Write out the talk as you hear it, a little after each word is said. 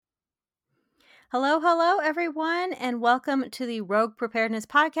Hello, hello, everyone, and welcome to the Rogue Preparedness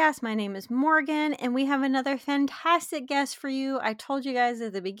Podcast. My name is Morgan, and we have another fantastic guest for you. I told you guys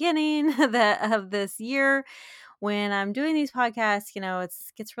at the beginning of this year when I'm doing these podcasts, it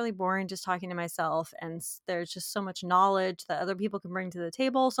gets really boring just talking to myself, and there's just so much knowledge that other people can bring to the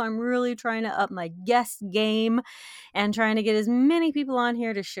table. So I'm really trying to up my guest game and trying to get as many people on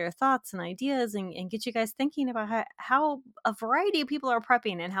here to share thoughts and ideas and get you guys thinking about how a variety of people are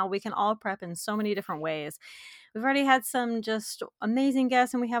prepping and how we can all prep in so many different ways. We've already had some just amazing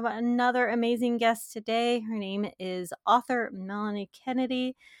guests, and we have another amazing guest today. Her name is author Melonie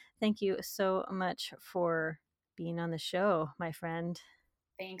Kennedy. Thank you so much for being on the show, my friend.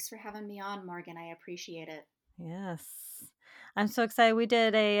 Thanks for having me on, Morgan. I appreciate it. Yes. I'm so excited. We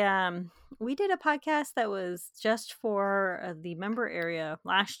did a podcast that was just for the member area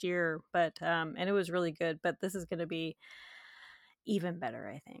last year, but and it was really good, but this is going to be even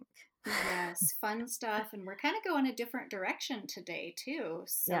better, I think. Yes, fun stuff. And we're kind of going a different direction today, too.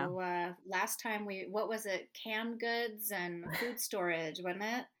 Yeah. So, last time what was it? Canned goods and food storage, wasn't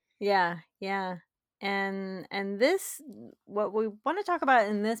it? Yeah, yeah. And this what we want to talk about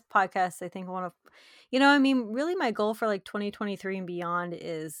in this podcast, I think one of really my goal for like 2023 and beyond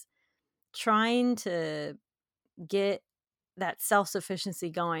is trying to get that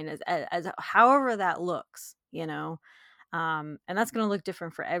self-sufficiency going as however that looks. And that's going to look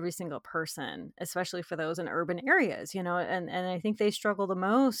different for every single person, especially for those in urban areas, and I think they struggle the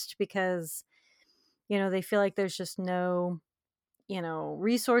most because they feel like there's just no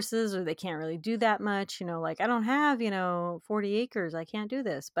resources, or they can't really do that much, like I don't have 40 acres, I can't do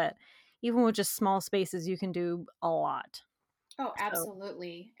this, but even with just small spaces you can do a lot. Oh, So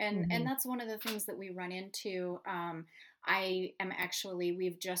absolutely. And mhm. that's one of the things that we run into. I am actually,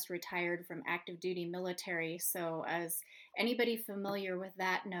 we've just retired from active duty military. So, as anybody familiar with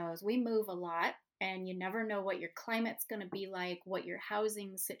that knows, we move a lot and you never know what your climate's going to be like, what your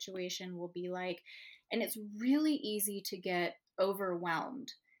housing situation will be like. And it's really easy to get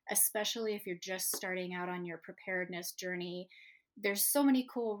overwhelmed, especially if you're just starting out on your preparedness journey. There's so many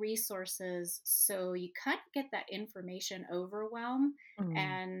cool resources, so you kind of get that information overwhelm Mm.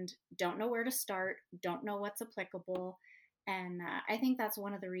 and don't know where to start, don't know what's applicable. And I think that's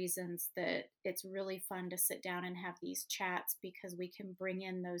one of the reasons that it's really fun to sit down and have these chats, because we can bring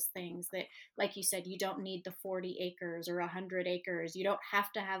in those things that, like you said, you don't need the 40 acres or 100 acres. You don't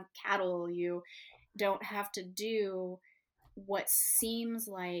have to have cattle. You don't have to do what seems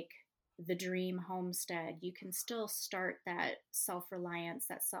like the dream homestead. You can still start that self reliance,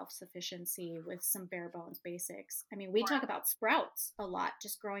 that self sufficiency with some bare bones basics. I mean, we talk about sprouts a lot,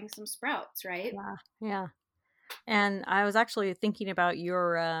 just growing some sprouts, right? Yeah, yeah. And I was actually thinking about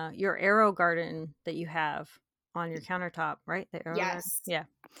your arrow garden that you have on your countertop, right? The arrow garden. Yes, Yeah.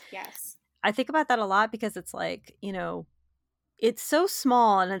 yes. I think about that a lot because it's like, it's so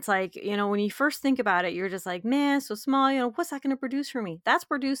small, and it's like, when you first think about it, you're just like, man, so small, what's that going to produce for me? That's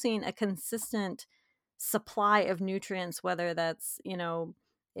producing a consistent supply of nutrients, whether that's,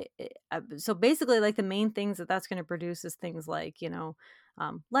 so basically like the main things that's going to produce is things like,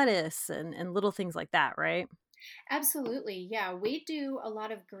 lettuce and little things like that, right? Absolutely. Yeah, we do a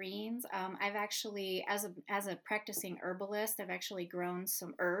lot of greens. I've actually, as a practicing herbalist, I've actually grown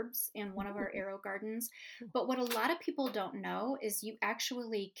some herbs in one of our arrow gardens. But what a lot of people don't know is you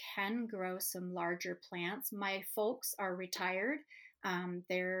actually can grow some larger plants. My folks are retired.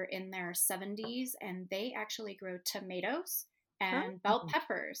 They're in their 70s, and they actually grow tomatoes and bell Oh,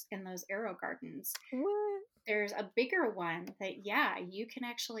 peppers in those arrow gardens. what? There's a bigger one that, yeah, you can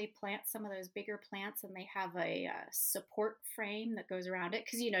actually plant some of those bigger plants, and they have a support frame that goes around it,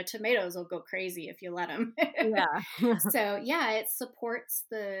 because tomatoes will go crazy if you let them. Yeah. So yeah, it supports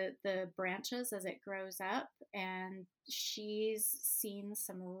the branches as it grows up, and she's seen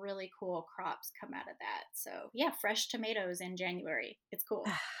some really cool crops come out of that. So yeah, fresh tomatoes in January, it's cool.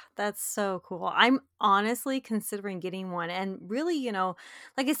 That's so cool. I'm honestly considering getting one. And really,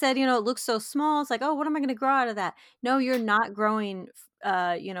 like I said, it looks so small. It's like, oh, what am I going to grow out of that? No, you're not growing,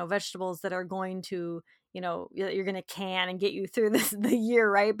 vegetables that are going to, you're going to can and get you through the year,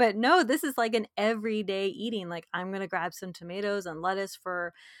 right? But no, this is like an everyday eating. Like, I'm going to grab some tomatoes and lettuce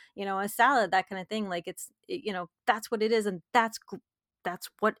for, a salad, that kind of thing. Like, that's what it is. And that's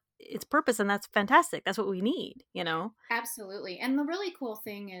what its purpose. And that's fantastic. That's what we need. Absolutely. And the really cool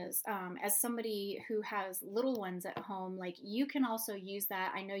thing is, as somebody who has little ones at home, like, you can also use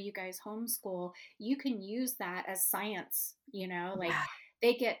that. I know you guys homeschool, you can use that as science, like, Yeah.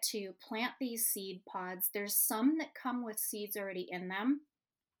 they get to plant these seed pods. There's some that come with seeds already in them.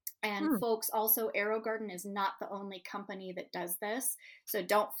 And Hmm. folks, also, AeroGarden is not the only company that does this. So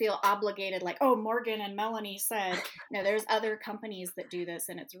don't feel obligated like, oh, Morgan and Melonie said. No, there's other companies that do this,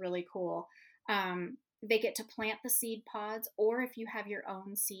 and it's really cool. They get to plant the seed pods, or if you have your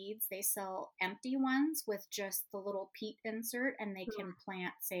own seeds, they sell empty ones with just the little peat insert, and they can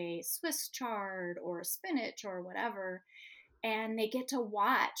plant, say, Swiss chard or spinach or whatever, and they get to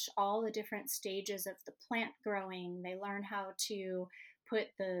watch all the different stages of the plant growing. They learn how to put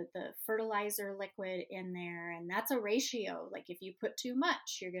the fertilizer liquid in there, and that's a ratio. Like if you put too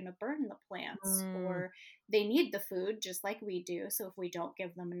much, you're going to burn the plants, Mm. or they need the food just like we do. So if we don't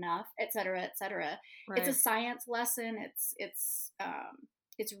give them enough, et cetera, et cetera. It's a Right. science lesson. It's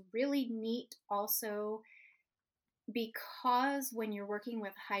really neat also, because when you're working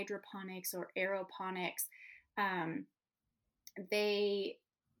with hydroponics or aeroponics, um, they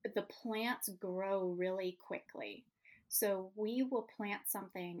the plants grow really quickly. So we will plant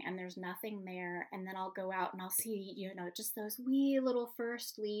something and there's nothing there, and then I'll go out and I'll see, just those wee little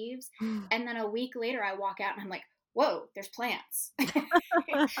first leaves, and then a week later I walk out and I'm like, whoa, there's plants.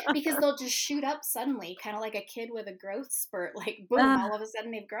 Because they'll just shoot up suddenly, kind of like a kid with a growth spurt, like boom, Ah, all of a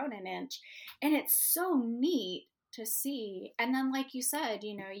sudden they've grown an inch. And it's so neat to see. And then, like you said,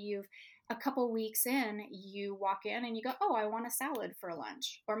 you've a couple weeks in, you walk in and you go, oh, I want a salad for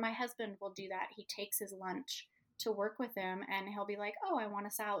lunch. Or my husband will do that. He takes his lunch to work with him and he'll be like, oh, I want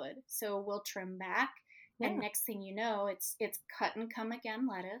a salad. So we'll trim back. And yeah. next thing you know, it's cut and come again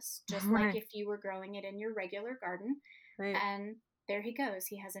lettuce, just like Right. if you were growing it in your regular garden. Right. And there he goes.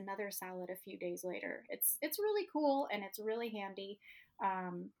 He has another salad a few days later. It's really cool and it's really handy.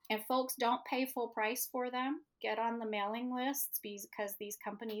 And folks, don't pay full price for them. Get on the mailing lists because these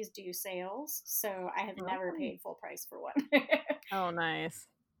companies do sales. So I have never Oh, paid full price for one. oh, nice.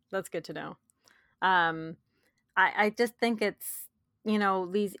 That's good to know. Um, I just think it's,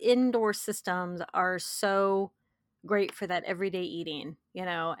 these indoor systems are so great for that everyday eating,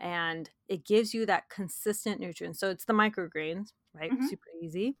 and it gives you that consistent nutrient. So it's the microgreens, right? Hmm. Super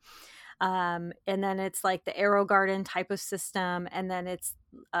easy. And then it's like the Aero Garden type of system, and then it's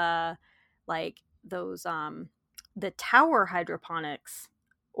like those the tower hydroponics,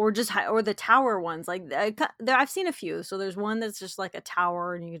 or just or the tower ones. Like I've seen a few. So there's one that's just like a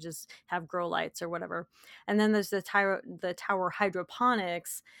tower, and you can just have grow lights or whatever. And then there's the tower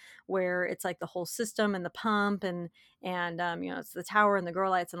hydroponics, where it's like the whole system and the pump, and it's the tower and the grow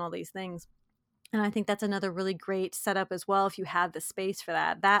lights and all these things. And I think that's another really great setup as well if you have the space for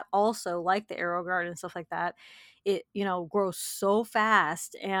that. That also, like the Aero Garden and stuff like that, it, grows so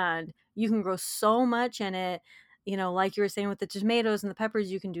fast, and you can grow so much in it. Like you were saying with the tomatoes and the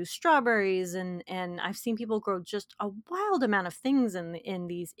peppers, you can do strawberries, and I've seen people grow just a wild amount of things in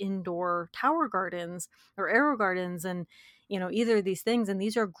these indoor tower gardens or Aero Gardens, and either of these things, and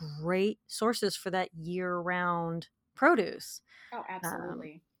these are great sources for that year-round produce. Oh, Um,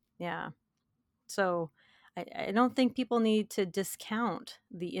 absolutely. yeah. So I don't think people need to discount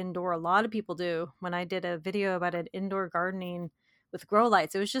the indoor. A lot of people do. When I did a video about an indoor gardening with grow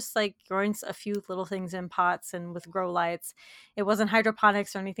lights, it was just like growing a few little things in pots and with grow lights. It wasn't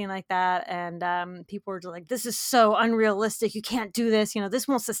hydroponics or anything like that. And people were just like, this is so unrealistic. You can't do this. This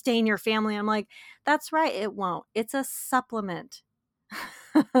won't sustain your family. I'm like, that's right. It won't. It's a supplement.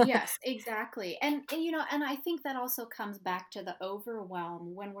 Yes, exactly. And I think that also comes back to the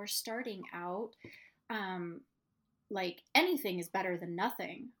overwhelm when we're starting out. Um, like anything is better than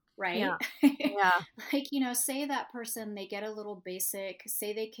nothing, right? Yeah. Yeah. Like, say that person, they get a little basic,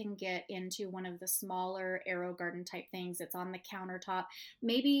 say they can get into one of the smaller Aero Garden type things that's on the countertop.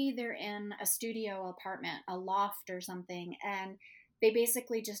 Maybe they're in a studio apartment, a loft or something, and they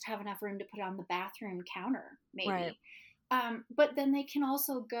basically just have enough room to put it on the bathroom counter, Right. maybe. But then they can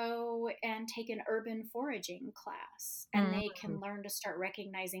also go and take an urban foraging class, and they Mhm. can learn to start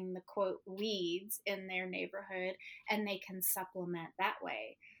recognizing the quote weeds in their neighborhood, and they can supplement that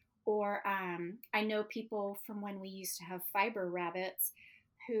way. Or I know people from when we used to have fiber rabbits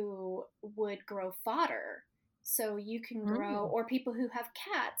who would grow fodder. So you can grow, Mm. or people who have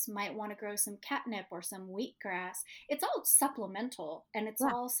cats might want to grow some catnip or some wheatgrass. It's all supplemental, and it's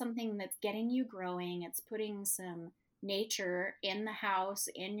Yeah. all something that's getting you growing. It's putting some nature in the house,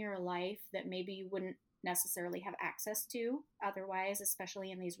 in your life, that maybe you wouldn't necessarily have access to otherwise,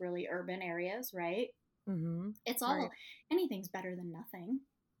 especially in these really urban areas, right? Mhm. It's Right. all, anything's better than nothing.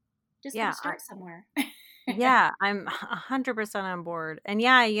 Just got to Yeah. start somewhere. Yeah, I'm 100% on board. And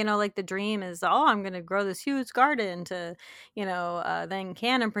yeah, like the dream is, oh, I'm going to grow this huge garden to, then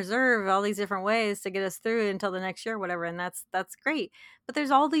can and preserve all these different ways to get us through until the next year, whatever. And that's great. But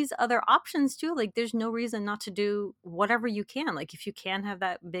there's all these other options too. Like there's no reason not to do whatever you can. Like if you can have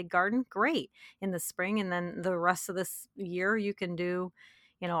that big garden, great in the spring. And then the rest of this year, you can do,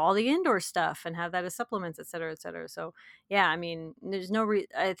 all the indoor stuff and have that as supplements, et cetera, et cetera. So yeah, I mean, there's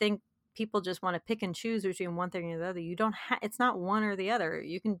I think people just want to pick and choose between one thing or the other. You don't have, it's not one or the other.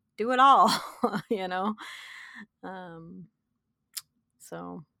 You can do it all, you know? Um,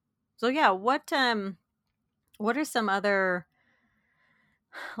 so, so yeah, what are some other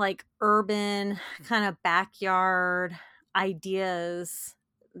like urban kind of backyard ideas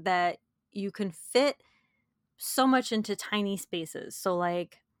that you can fit so much into tiny spaces? So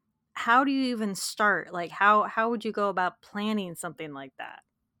like, how do you even start? Like, how would you go about planning something like that?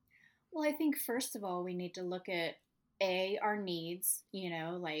 Well, I think first of all, we need to look at our needs,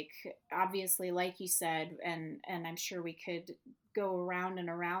 like obviously like you said, and I'm sure we could go around and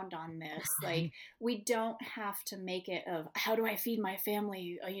around on this. Like we don't have to make it of how do I feed my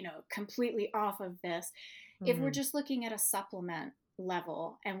family, completely off of this. If we're Mm-hmm. just looking at a supplement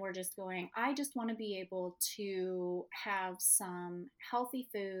level and we're just going, I just want to be able to have some healthy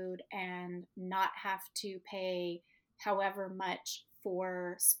food and not have to pay however much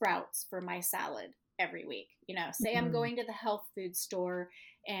for sprouts for my salad every week. Say I'm Mm-hmm. going to the health food store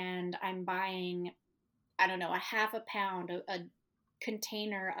and I'm buying, I don't know, a half a pound, a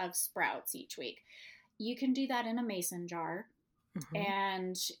container of sprouts each week. You can do that in a mason jar. Mm-hmm.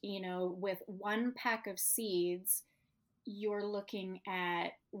 And, with one pack of seeds, you're looking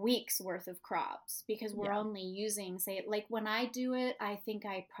at weeks worth of crops because we're Yeah. only using, say, like when I do it, I think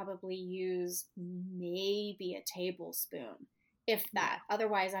I probably use maybe a tablespoon, if Yeah. that.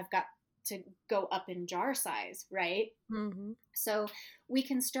 Otherwise, I've got to go up in jar size, right? Mm-hmm. So we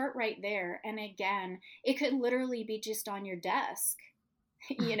can start right there. And again, it could literally be just on your desk.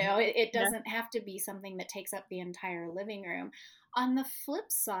 It Yeah. doesn't have to be something that takes up the entire living room. On the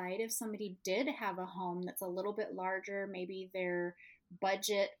flip side, if somebody did have a home that's a little bit larger, maybe their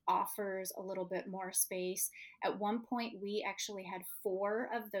budget offers a little bit more space. At one point, we actually had four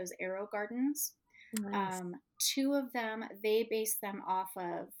of those arrow gardens. Nice. Two of them, they base them off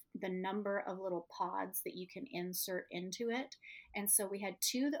of the number of little pods that you can insert into it. And so we had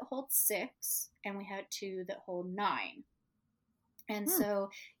two that hold six, and we had two that hold nine. And Hmm. so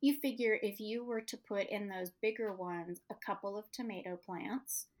you figure if you were to put in those bigger ones a couple of tomato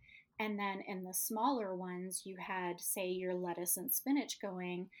plants, and then in the smaller ones you had, say, your lettuce and spinach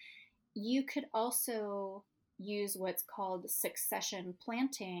going, you could also use what's called succession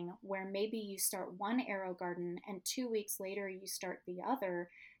planting, where maybe you start one arrow garden and 2 weeks later you start the other,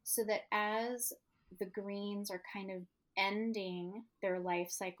 so that as the greens are kind of ending their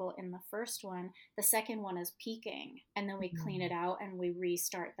life cycle in the first one, the second one is peaking, and then we clean it Mm. out and we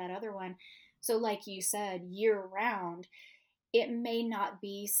restart that other one. So, like you said, year round, it may not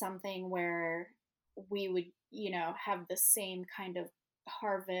be something where we would, have the same kind of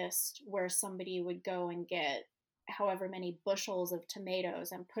harvest where somebody would go and get however many bushels of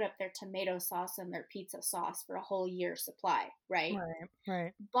tomatoes and put up their tomato sauce and their pizza sauce for a whole year supply, right? Right.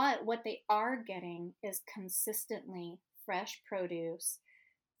 Right. But what they are getting is consistently fresh produce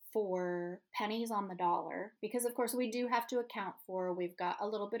for pennies on the dollar, because of course we do have to account for, we've got a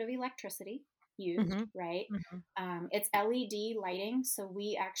little bit of electricity used, Mm-hmm. right? Mm-hmm. It's LED lighting, so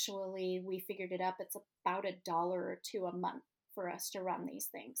we figured it up, it's about $1 or $2 a month for us to run these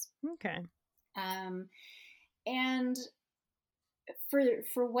things. Okay. um, and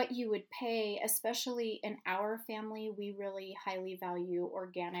for what you would pay, especially in our family, we really highly value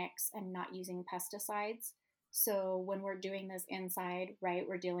organics and not using pesticides. So when we're doing this inside, right,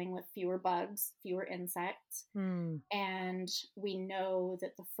 we're dealing with fewer bugs, fewer insects, Mm. and we know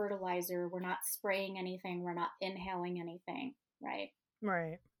that the fertilizer, we're not spraying anything, we're not inhaling anything, right?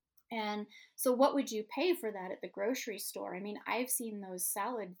 Right. And so, what would you pay for that at the grocery store? I mean, I've seen those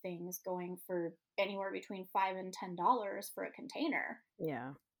salad things going for anywhere between $5 and $10 for a container.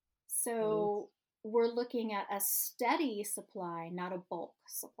 Yeah. Oof. So, we're looking at a steady supply, not a bulk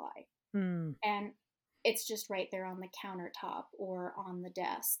supply. Mm. And it's just right there on the countertop or on the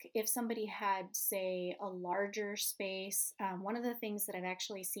desk. If somebody had, say, a larger space, one of the things that I've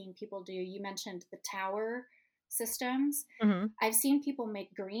actually seen people do, you mentioned the tower systems. Mm-hmm. I've seen people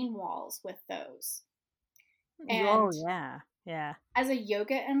make green walls with those. Oh And yeah. Yeah. As a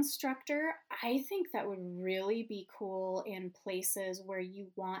yoga instructor, I think that would really be cool in places where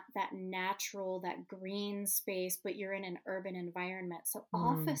you want that natural, that green space, but you're in an urban environment. So,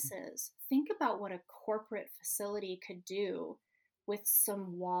 Mm, offices, think about what a corporate facility could do with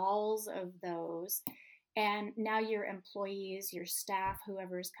some walls of those. And now your employees, your staff,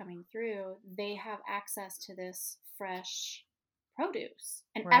 whoever's coming through, they have access to this fresh produce,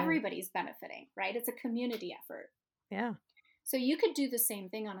 and right. everybody's benefiting, right? It's a community effort. Yeah. So you could do the same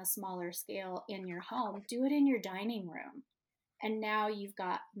thing on a smaller scale in your home. Do it in your dining room. And now you've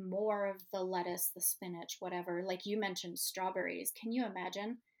got more of the lettuce, the spinach, whatever. Like you mentioned, strawberries. Can you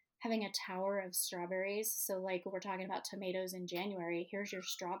imagine having a tower of strawberries? So, like, we're talking about tomatoes in January. Here's your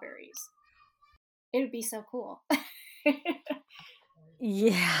strawberries. It would be so cool.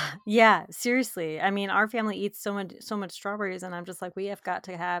 Yeah, yeah, seriously. I mean, our family eats so much strawberries, and I'm just like, we have got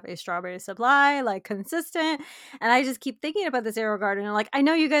to have a strawberry supply, like, consistent. And I just keep thinking about this arrow garden, and like, I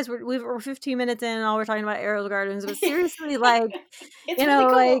know you guys we're 15 minutes in, and all we're talking about arrow gardens, but seriously, like, It's really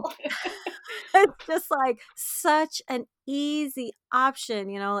like cool. it's just like such an easy option,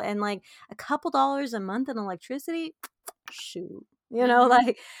 and like a couple dollars a month in electricity, shoot. Hmm.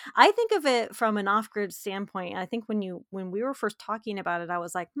 Like, I think of it from an off-grid standpoint. And I think when we were first talking about it, I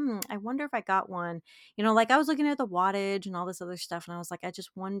was like, I wonder if I got one. Like, I was looking at the wattage and all this other stuff, and I was like, I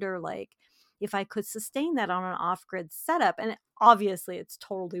just wonder, like, if I could sustain that on an off-grid setup. And obviously it's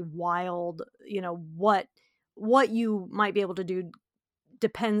totally wild, what you might be able to do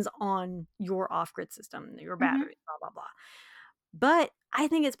depends on your off-grid system, your Hmm. batteries, blah blah blah. But I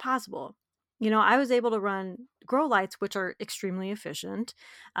think it's possible. I was able to run grow lights, which are extremely efficient.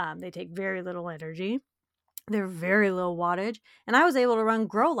 They take very little energy. They're very low wattage, and I was able to run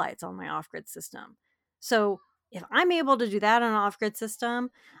grow lights on my off-grid system. So if I'm able to do that on an off-grid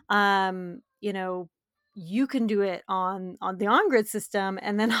system, you can do it on the on-grid system,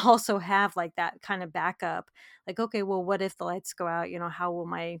 and then also have like that kind of backup. Like, okay, well, what if the lights go out? How will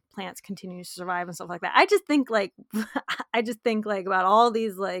my plants continue to survive and stuff like that? I just think like I just think like about all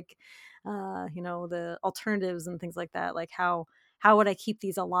these like the alternatives and things like that. Like how would I keep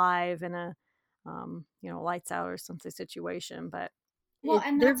these alive in a lights out or something situation, but Well,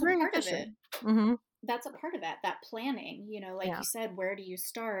 and they're that's a very part of it. efficient. Mhm. That's a part of that planning, like Yeah, you said, where do you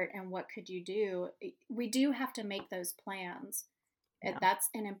start and what could you do? We do have to make those plans. yeah, That's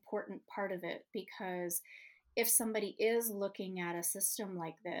an important part of it, because if somebody is looking at a system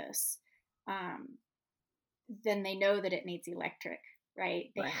like this, um, then they know that it needs electric,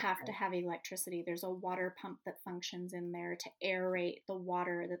 right? They right, have to right, have electricity. There's a water pump that functions in there to aerate the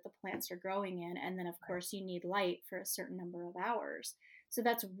water that the plants are growing in. And then, of course, you need light for a certain number of hours. So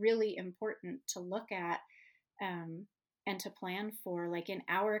that's really important to look at, um, and to plan for. Like in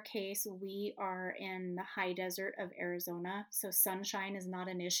our case, we are in the high desert of Arizona, so sunshine is not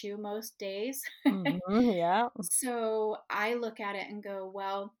an issue most days. mhm, yeah, So I look at it and go,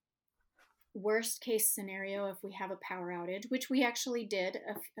 well, worst case scenario, if we have a power outage, which we actually did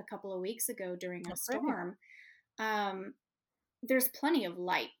a couple of weeks ago during a that's great. storm, um, there's plenty of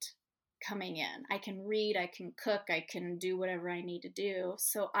light coming in. I can read, I can cook, I can do whatever I need to do.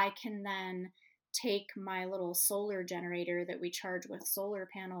 So I can then take my little solar generator that we charge with solar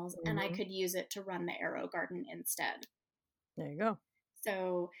panels, and I Mhm, could use it to run the arrow garden instead. there you go.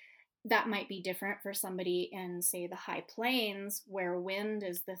 So that might be different for somebody in, say, the high plains where wind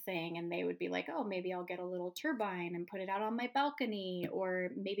is the thing, and they would be like, oh, maybe I'll get a little turbine and put it out on my balcony, or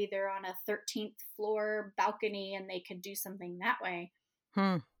maybe they're on a 13th floor balcony and they could do something that way.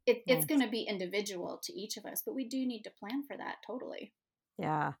 Hmm, It's going nice. to be individual to each of us, but we do need to plan for that totally.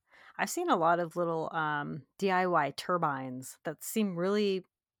 Yeah. I've seen a lot of little, DIY turbines that seem really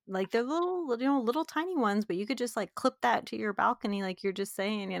like they're little tiny ones, but you could just, like, clip that to your balcony like you're just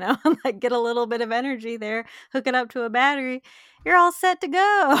saying, and, like, get a little bit of energy there, hook it up to a battery, you're all set to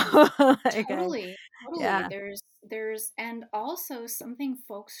go. Like, Totally, totally. yeah. And also something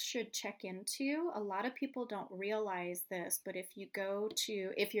folks should check into. A lot of people don't realize this, but if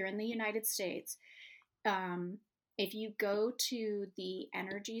you're in the United States, um, if you go to the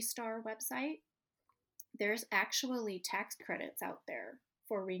Energy Star website, there's actually tax credits out there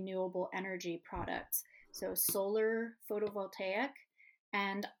for renewable energy products. So solar photovoltaic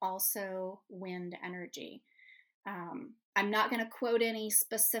and also wind energy. I'm not going to quote any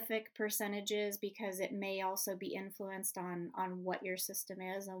specific percentages because it may also be influenced on what your system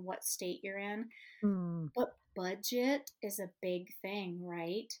is and what state you're in. Mm, But budget is a big thing,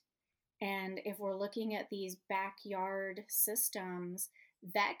 right? And if we're looking at these backyard systems,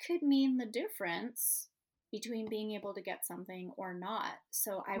 that could mean the difference between being able to get something or not.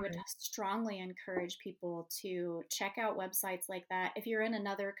 So I would Right. strongly encourage people to check out websites like that. If you're in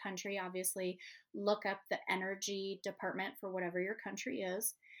another country, obviously look up the energy department for whatever your country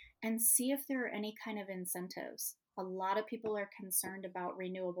is and see if there are any kind of incentives. A lot of people are concerned about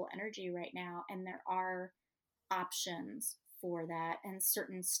renewable energy right now, and there are options for that. And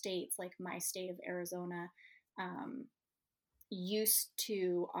certain states, like my state of Arizona, um, used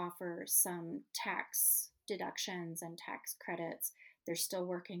to offer some tax deductions and tax credits. They're still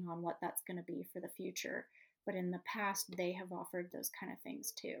working on what that's going to be for the future. But in the past, they have offered those kind of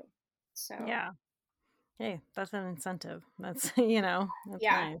things too. So, Yeah. Hey, that's an incentive. That's, that's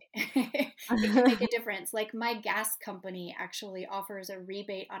yeah, nice. it can make a difference. Like my gas company actually offers a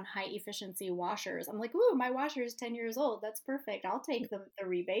rebate on high efficiency washers. I'm like, ooh, my washer is 10 years old. That's perfect. I'll take the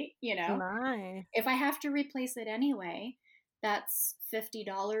rebate, you know. Nice. If I have to replace it anyway, that's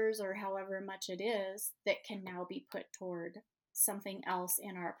 $50 or however much it is that can now be put toward something else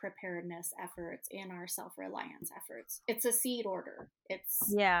in our preparedness efforts, in our self-reliance efforts. It's a seed order. It's,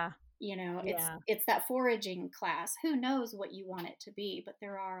 Yeah. you know, it's Yeah. it's that foraging class. Who knows what you want it to be, but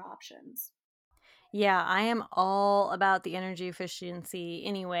there are options. Yeah, I am all about the energy efficiency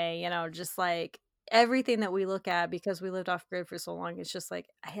anyway, just like everything that we look at because we lived off grid for so long, it's just like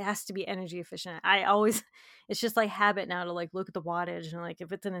it has to be energy efficient. I always it's just like habit now to like look at the wattage and like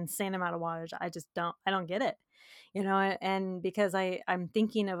if it's an insane amount of wattage, I don't get it. And because I'm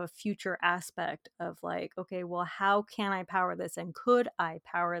thinking of a future aspect of like, okay, well, how can I power this and could I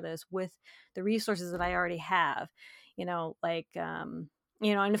power this with the resources that I already have? Like and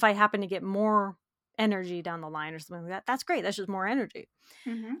if I happen to get more energy down the line or something like that, that's great. That's just more energy.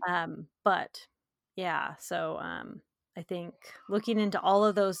 Mm-hmm. But yeah, so I think looking into all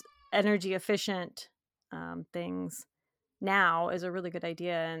of those energy efficient things now is a really good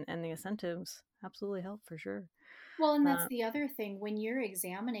idea, and the incentives absolutely help for sure. Well, and that's Uh, the other thing when you're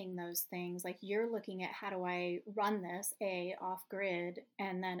examining those things, like you're looking at how do I run this off grid,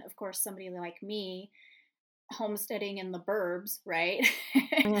 and then of course somebody like me homesteading in the burbs, right?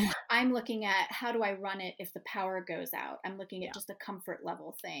 yeah, I'm looking at how do I run it if the power goes out? I'm looking at yeah, just a comfort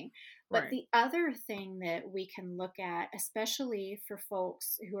level thing. But right. the other thing that we can look at, especially for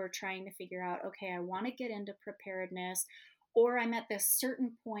folks who are trying to figure out, okay, I want to get into preparedness, or I'm at this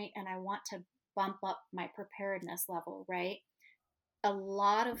certain point and I want to bump up my preparedness level, right? A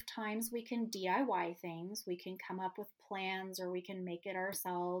lot of times we can DIY things. We can come up with plans or we can make it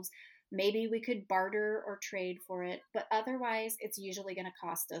ourselves. Maybe we could barter or trade for it, but otherwise, it's usually going to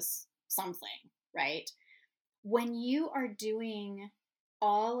cost us something, right? When you are doing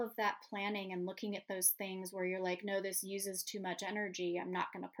all of that planning and looking at those things where you're like, no, this uses too much energy, I'm not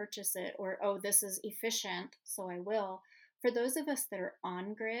going to purchase it, or oh, this is efficient, so I will. For those of us that are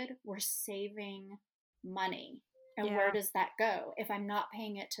on grid, we're saving money. And where Yeah, does that go? If I'm not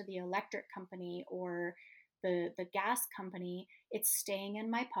paying it to the electric company or the gas company, it's staying in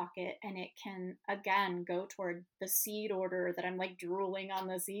my pocket and it can again go toward the seed order that I'm like drooling on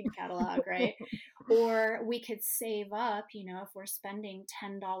the seed catalog, right? Or we could save up, if we're spending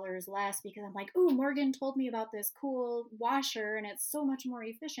 $10 less because I'm like, ooh, Morgan told me about this cool washer and it's so much more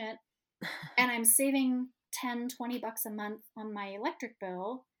efficient. And I'm saving 10, $20 a month on my electric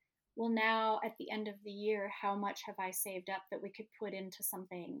bill. Well, now at the end of the year, how much have I saved up that we could put into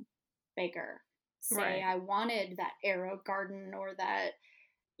something bigger? Say right. I wanted that aero garden or that,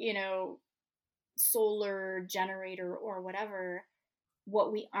 you know, solar generator or whatever,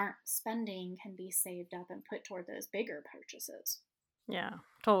 what we aren't spending can be saved up and put toward those bigger purchases. Yeah,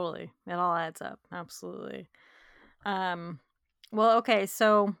 totally. It all adds up. Absolutely. Um, well, okay,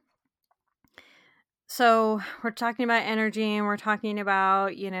 so we're talking about energy and we're talking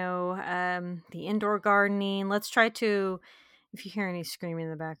about, the indoor gardening. Let's try to, if you hear any screaming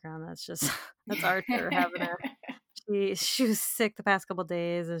in the background, that's just that's Archer having a she was sick the past couple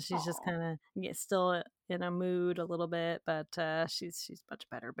days and she's just Oh, kind of still in a mood a little bit, but she's much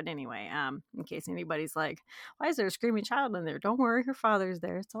better. But anyway, in case anybody's like, why is there a screaming child in there? Don't worry, her father's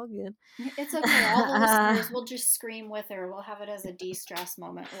there. It's all good. it's okay. All the listeners will just scream with her. We'll have it as a de-stress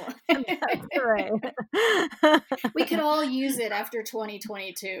moment. That's right. We could all use it after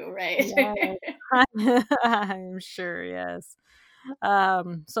 2022, right? Yes. I'm sure, yes.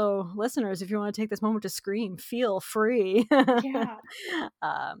 So listeners, if you want to take this moment to scream, feel free. Yeah.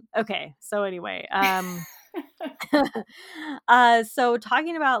 Okay, so anyway, so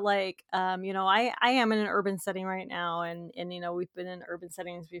talking about like, I am in an urban setting right now, and we've been in urban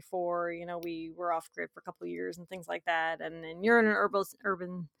settings before. We were off grid for a couple of years and things like that, and then you're in an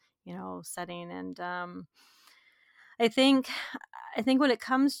urban setting, and I think when it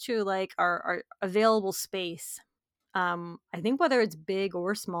comes to like our available space, I think whether it's big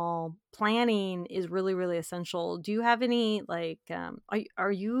or small, planning is really, really essential. Do you have any like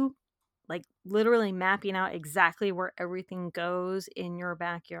are you like literally mapping out exactly where everything goes in your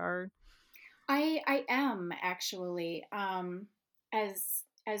backyard? I am actually.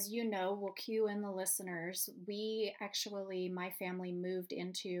 As you know, we'll cue in the listeners. We actually, my family moved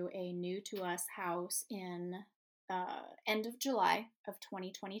into a new to us house in end of July of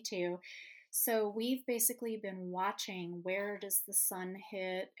 2022. So we've basically been watching where does the sun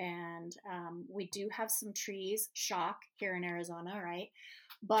hit, and we do have some trees. Shock here in Arizona, right?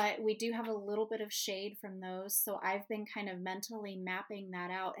 But we do have a little bit of shade from those. So I've been kind of mentally mapping that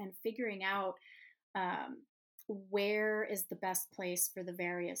out and figuring out um, where is the best place for the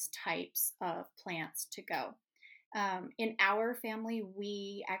various types of plants to go. In our family,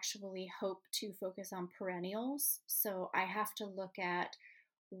 we actually hope to focus on perennials. So I have to look at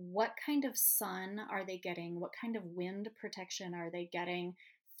what kind of sun are they getting? What kind of wind protection are they getting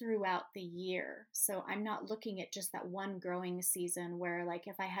throughout the year? So I'm not looking at just that one growing season where, like,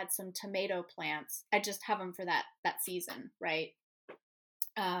 if I had some tomato plants, I just have them for that season, right?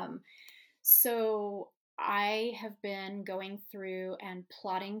 Um, so I have been going through and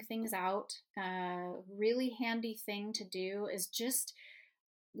plotting things out. Really handy thing to do is just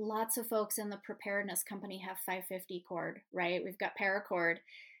lots of folks in the preparedness company have 550 cord, right? We've got paracord.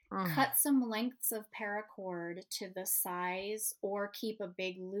 Mm. Cut some lengths of paracord to the size or keep a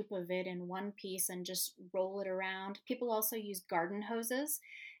big loop of it in one piece and just roll it around. People also use garden hoses,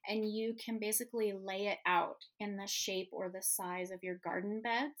 and you can basically lay it out in the shape or the size of your garden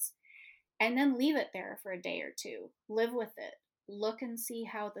beds and then leave it there for a day or two. Live with it. Look and see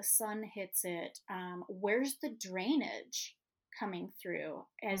how the sun hits it. Where's the drainage coming through?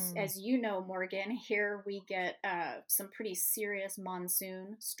 Mm. As you know, Morgan, here we get some pretty serious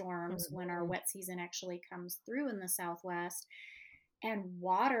monsoon storms when our Mhm. wet season actually comes through in the Southwest, and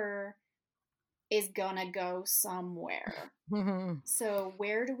water is gonna go somewhere. Mhm. So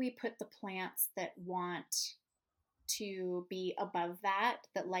where do we put the plants that want to be above that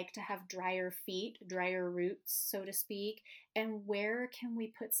like to have drier feet, drier roots, so to speak? And where can we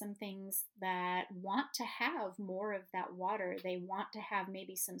put some things that want to have more of that water? They want to have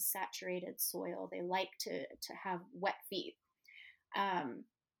maybe some saturated soil. They like to have wet feet. Um,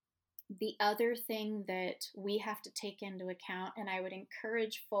 the other thing that we have to take into account, and I would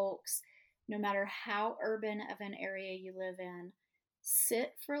encourage folks, no matter how urban of an area you live in,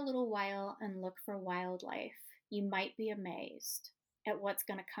 sit for a little while and look for wildlife. You might be amazed at what's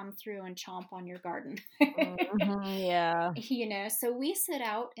going to come through and chomp on your garden. Mhm. Yeah. So we sit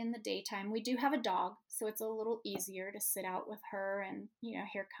out in the daytime. We do have a dog, so it's a little easier to sit out with her and,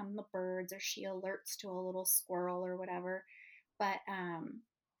 here come the birds, or she alerts to a little squirrel or whatever. But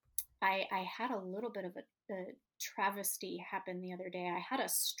I had a little bit of a travesty happen the other day. I had a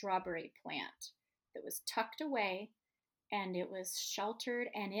strawberry plant that was tucked away and it was sheltered,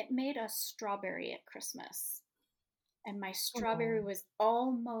 and it made a strawberry at Christmas. And my strawberry Oh. was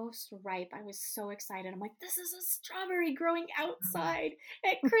almost ripe. I was so excited. I'm like, this is a strawberry growing outside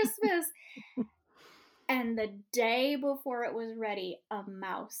at Christmas. And the day before it was ready, a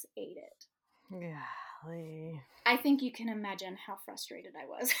mouse ate it. Golly. I think you can imagine how frustrated I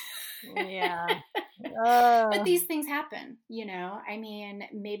was. Yeah. But Uh, these things happen. I mean,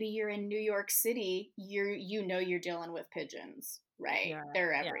 maybe you're in New York City, you're dealing with pigeons, right? yeah.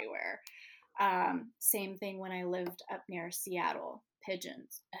 They're Yeah. everywhere. Same thing when I lived up near Seattle,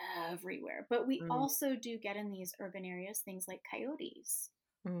 pigeons everywhere. But we Mm. also do get in these urban areas things like coyotes,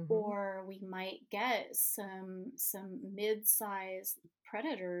 Mhm. or we might get some mid-sized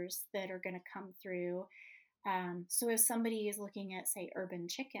predators that are going to come through. So if somebody is looking at, say, urban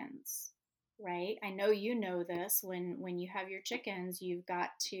chickens, right? I know you know this. When you have your chickens, you've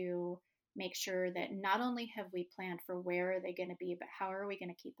got to make sure that not only have we planned for where are they going to be, but how are we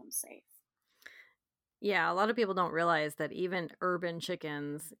going to keep them safe? Yeah, a lot of people don't realize that even urban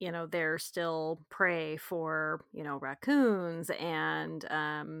chickens, they're still prey for, raccoons and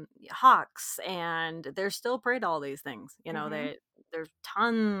hawks, and they're still prey to all these things. Mm-hmm. There's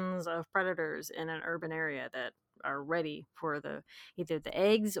tons of predators in an urban area that are ready for the either the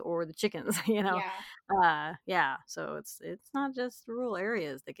eggs or the chickens. Yeah. Yeah, so it's not just rural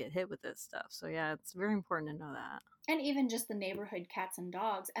areas that get hit with this stuff. So yeah, it's very important to know that. And even just the neighborhood cats and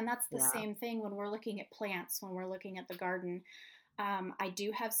dogs. And that's the Yeah. same thing when we're looking at plants, when we're looking at the garden. I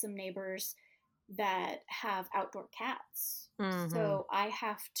do have some neighbors. that have outdoor cats. Mm-hmm. So I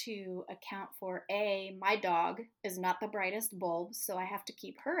have to account for A, my dog is not the brightest bulb, so I have to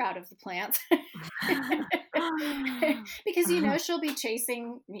keep her out of the plants. Because, she'll be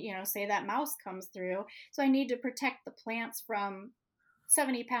chasing, say that mouse comes through. So I need to protect the plants from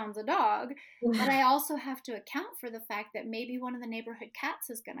 70 pounds of dog. But I also have to account for the fact that maybe one of the neighborhood cats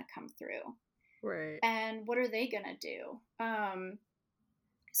is going to come through. Right. And what are they going to do?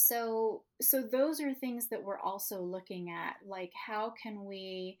 So those are things that we're also looking at, like how can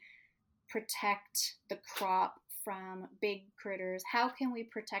we protect the crop from big critters? How can we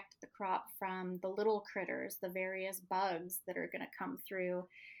protect the crop from the little critters, the various bugs that are going to come through?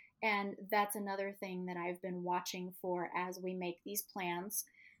 And that's another thing that I've been watching for as we make these plans.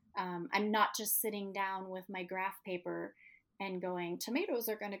 I'm not just sitting down with my graph paper and going, tomatoes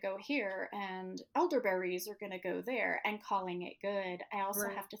are going to go here and elderberries are going to go there and calling it good. I also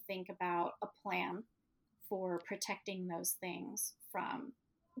Right. have to think about a plan for protecting those things from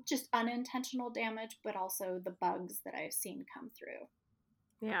just unintentional damage, but also the bugs that I've seen come through.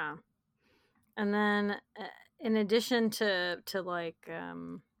 Yeah. And then in addition to like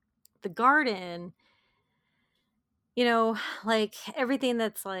the garden, like everything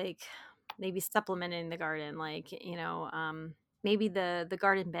that's like maybe supplementing the garden, like, maybe the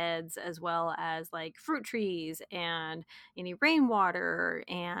garden beds, as well as like fruit trees and any rainwater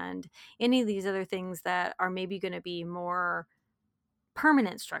and any of these other things that are maybe going to be more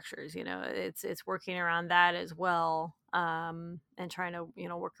permanent structures. It's working around that as well, and trying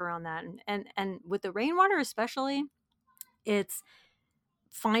to work around that, and with the rainwater especially, it's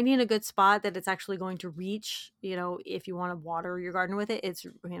finding a good spot that it's actually going to reach. If you want to water your garden with it, it's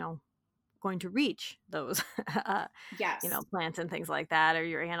going to reach those Yes. plants and things like that, or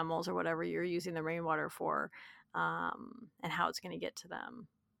your animals, or whatever you're using the rainwater for, and how it's going to get to them.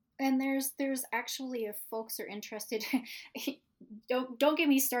 And there's actually, if folks are interested, don't get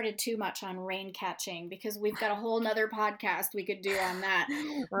me started too much on rain catching, because we've got a whole nother podcast we could do on that.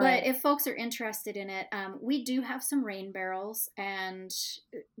 But Right. if folks are interested in it, we do have some rain barrels, and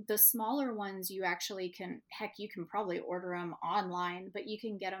the smaller ones you actually can, heck, you can probably order them online, but you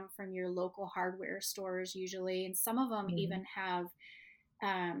can get them from your local hardware stores usually, and some of them Mhm. even have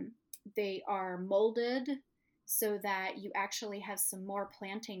um, they are molded so that you actually have some more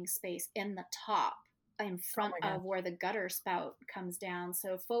planting space in the top, in Oh front my of gosh. where the gutter spout comes down.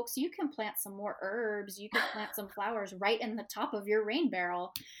 So, folks, you can plant some more herbs, you could plant some flowers right in the top of your rain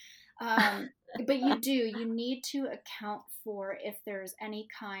barrel. Um, but you need to account for if there's any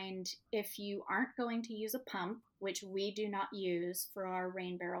kind, if you aren't going to use a pump, which we do not use for our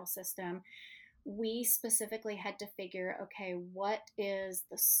rain barrel system, we specifically had to figure, okay, what is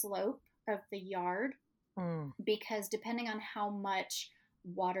the slope of the yard? Mm. Because depending on how much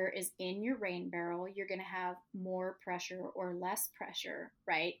water is in your rain barrel, you're going to have more pressure or less pressure,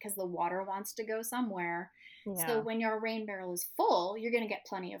 right? Because the water wants to go somewhere. So Yeah. when your rain barrel is full, you're going to get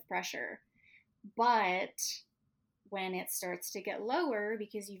plenty of pressure. But when it starts to get lower,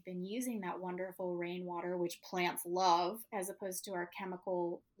 because you've been using that wonderful rainwater, which plants love, as opposed to our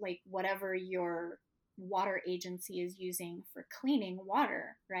chemical, like whatever your water agency is using for cleaning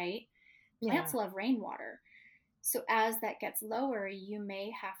water, right? Yeah. Plants love rainwater. So as that gets lower, you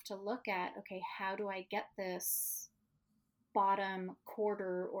may have to look at, okay, how do I get this bottom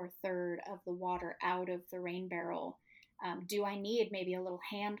quarter or third of the water out of the rain barrel? Do I need maybe a little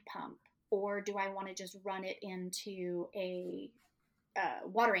hand pump, or do I want to just run it into a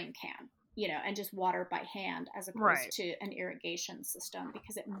watering can, and just water by hand as opposed Right. to an irrigation system,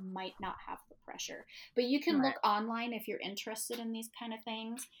 because it might not have the pressure? But you can Right. look online if you're interested in these kind of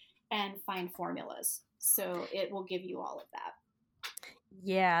things and find formulas. So it will give you all of that.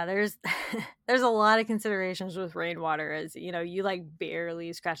 Yeah, there's there's a lot of considerations with rainwater, as you like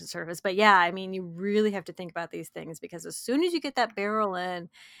barely scratch the surface. But yeah, I mean, you really have to think about these things, because as soon as you get that barrel in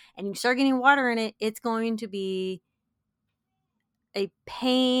and you start getting water in it, it's going to be a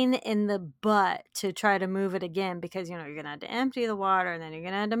pain in the butt to try to move it again, because you're gonna have to empty the water, and then you're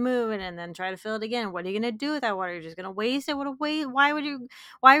gonna have to move it, and then try to fill it again. What are you gonna do with that water? You're just gonna waste it? What a waste! Why were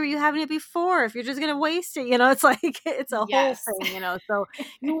you having it before if you're just gonna waste it? It's like it's a whole Yes. thing. So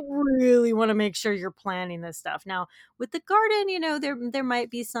you really want to make sure you're planning this stuff. Now with the garden, there might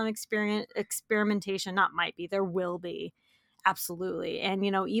be some experimentation. Not might be, there will be. Absolutely. And,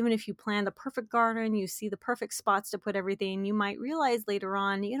 even if you plan the perfect garden, you see the perfect spots to put everything, you might realize later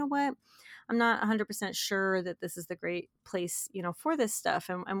on, you know what? I'm not 100% sure that this is the great place, for this stuff.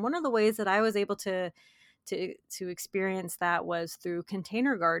 And one of the ways that I was able to experience that was through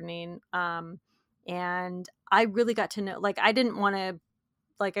container gardening. And I really got to know, like, I didn't want to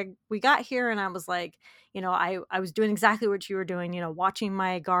we got here and I was like, I was doing exactly what you were doing, watching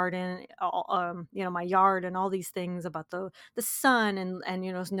my garden, my yard and all these things about the sun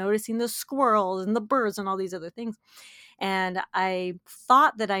and noticing the squirrels and the birds and all these other things. And I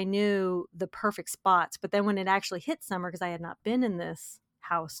thought that I knew the perfect spots, but then when it actually hit summer, because I had not been in this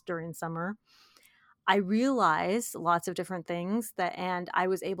house during summer, I realized lots of different things and I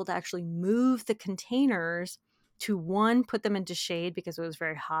was able to actually move the containers to, one, put them into shade because it was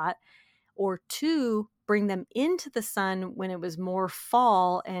very hot, or two, bring them into the sun when it was more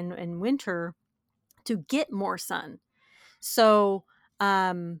fall and winter to get more sun. So,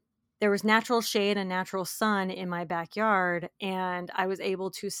 there was natural shade and natural sun in my backyard, and I was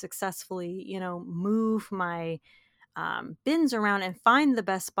able to successfully, move my bins around and find the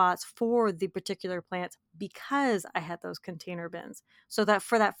best spots for the particular plants because I had those container bins. So that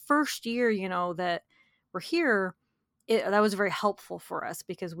for that first year, that we're here, that was very helpful for us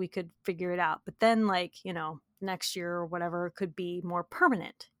because we could figure it out. But then, next year or whatever could be more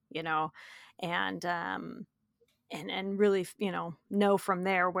permanent, and and really, know from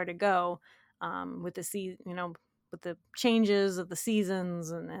there where to go, with with the changes of the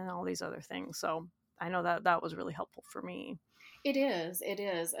seasons and all these other things. So I know that was really helpful for me. It is. It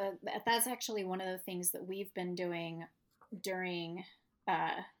is. That's actually one of the things that we've been doing during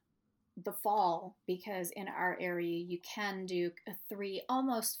uh, the fall, because in our area you can do a three,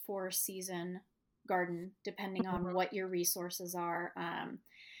 almost four season garden depending on what your resources are.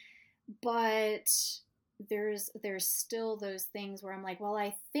 But there's still those things where I'm like, well,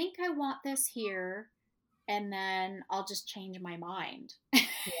 I think I want this here, and then I'll just change my mind.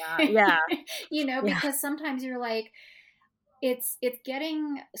 Yeah, yeah, yeah. Because sometimes you're like, it's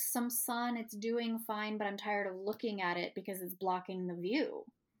getting some sun, it's doing fine, but I'm tired of looking at it because it's blocking the view,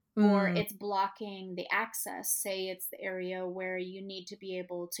 or Mm, it's blocking the access. Say it's the area where you need to be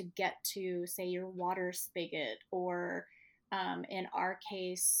able to get to, say, your water spigot, or in our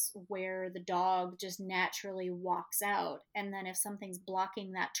case, where the dog just naturally walks out. And then if something's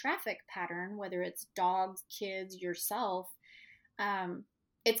blocking that traffic pattern, whether it's dogs, kids, yourself, um,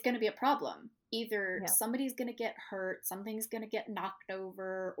 it's going to be a problem. Either yeah, somebody's going to get hurt, something's going to get knocked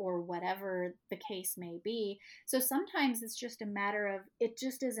over, or whatever the case may be. So sometimes it's just a matter of it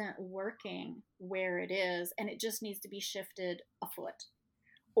just isn't working where it is, and it just needs to be shifted a foot.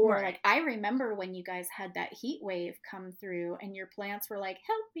 Or, right. like, I remember when you guys had that heat wave come through and your plants were like,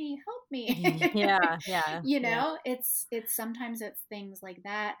 help me, help me. Yeah, yeah, yeah. It's sometimes it's things like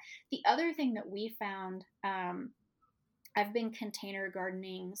that. The other thing that we found, I've been container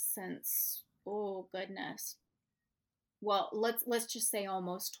gardening since, oh goodness, well, let's just say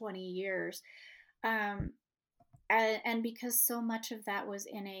almost 20 years. Um, and because so much of that was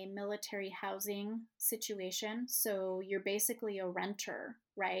in a military housing situation, so you're basically a renter,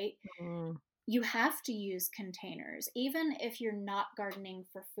 right? Mm, You have to use containers. Even if you're not gardening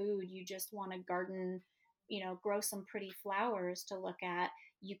for food, you just want to garden, grow some pretty flowers to look at.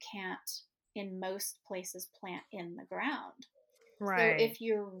 You can't, in most places, plant in the ground. So right. if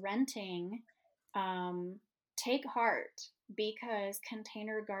you're renting, um, take heart, because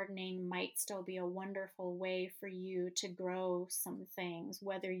container gardening might still be a wonderful way for you to grow some things,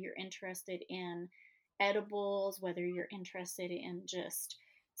 whether you're interested in edibles, whether you're interested in just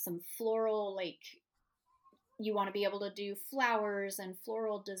some floral, like you want to be able to do flowers and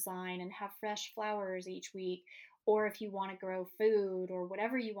floral design and have fresh flowers each week, or if you want to grow food or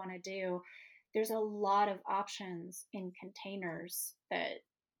whatever you want to do. There's a lot of options in containers that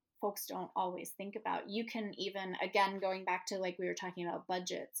folks don't always think about. You can even, again, going back to, like, we were talking about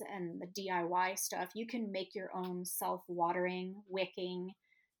budgets and the DIY stuff, you can make your own self-watering, wicking,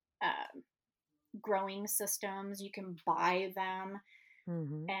 uh, growing systems. You can buy them,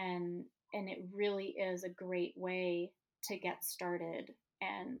 Hmm. and it really is a great way to get started.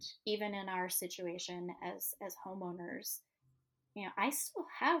 And even in our situation as homeowners, I still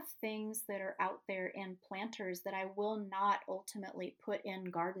have things that are out there in planters that I will not ultimately put in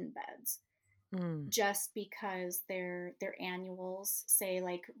garden beds, Mm, just because they're annuals. Say,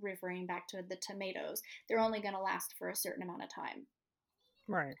 like, referring back to the tomatoes, they're only going to last for a certain amount of time.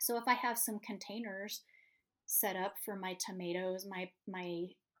 right, So if I have some containers set up for my tomatoes, my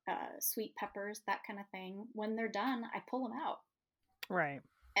sweet peppers, that kind of thing, when they're done, I pull them out, right,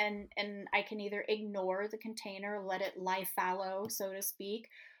 and I can either ignore the container, let it lie fallow, so to speak,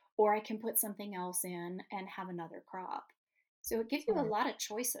 or I can put something else in and have another crop. So it gives you a right. lot of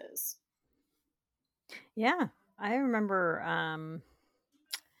choices. Yeah, I remember. I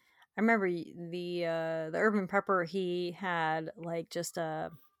remember the urban prepper. He had like just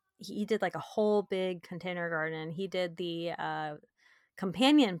a he did like a whole big container garden. He did the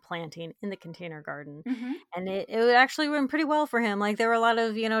companion planting in the container garden. Mm-hmm. And it actually went pretty well for him. Like there were a lot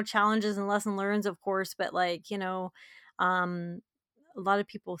of, challenges and lesson learns, of course, but like, a lot of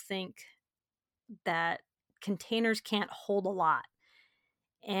people think that containers can't hold a lot.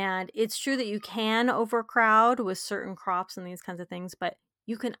 And it's true that you can overcrowd with certain crops and these kinds of things, but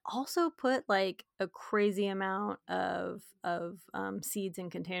you can also put like a crazy amount of seeds in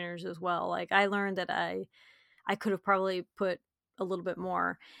containers as well. Like I learned that I could have probably put a little bit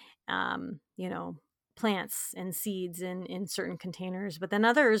more, you know, plants and seeds in certain containers, but then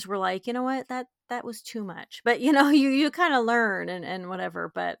others were like, you know what, that was too much. But you kind of learn and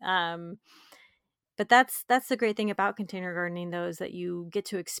whatever. But that's the great thing about container gardening, though, is that you get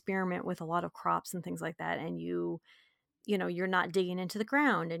to experiment with a lot of crops and things like that, and you're not digging into the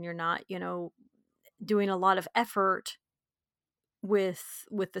ground, and you're not doing a lot of effort with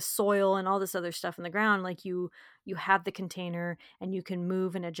the soil and all this other stuff in the ground. Like you have the container and you can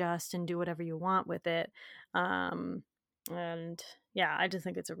move and adjust and do whatever you want with it. And yeah, I just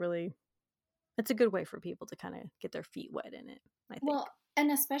think it's a good way for people to kind of get their feet wet in it, I think. Well,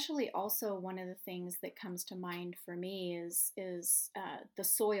 and especially also one of the things that comes to mind for me is the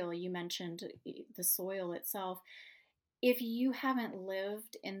soil. You mentioned the soil itself. If you haven't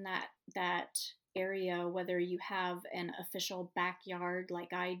lived in that area, whether you have an official backyard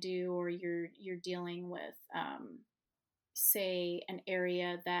like I do, or you're dealing with say an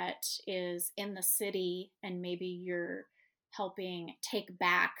area that is in the city, and maybe you're helping take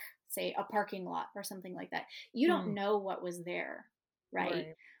back, say, a parking lot or something like that, you don't Mm, know what was there, right?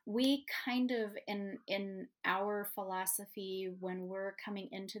 right. We kind of, in our philosophy, when we're coming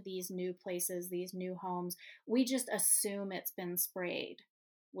into these new places, these new homes, we just assume it's been sprayed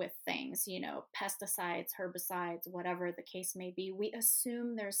with things, pesticides, herbicides, whatever the case may be. We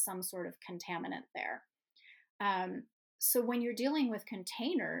assume there's some sort of contaminant there. um, so when you're dealing with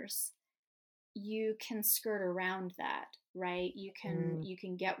containers, you can skirt around that, right? you can Mm, you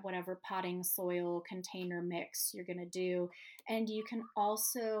can get whatever potting soil container mix you're going to do, and you can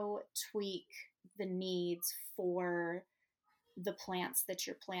also tweak the needs for the plants that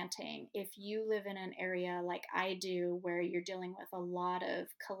you're planting. If you live in an area like I do, where you're dealing with a lot of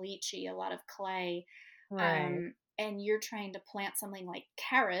caliche, a lot of clay, right. and you're trying to plant something like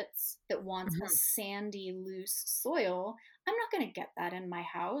carrots that wants a Mhm. sandy, loose soil, I'm not going to get that in my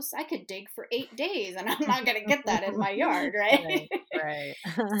house. I could dig for 8 days and I'm not going to get that in my yard, right? Right, right.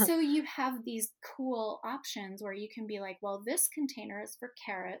 So you have these cool options where you can be like, well, this container is for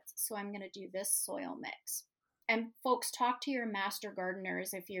carrots, so I'm going to do this soil mix. And folks, talk to your master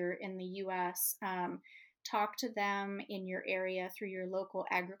gardeners if you're in the US. Talk to them in your area through your local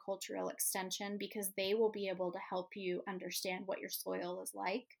agricultural extension, because they will be able to help you understand what your soil is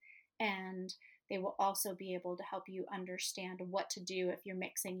like. And they will also be able to help you understand what to do if you're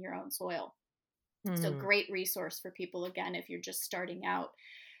mixing your own soil. So, Mhm. great resource for people, again, if you're just starting out.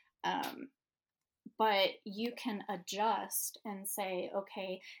 Um, but you can adjust and say,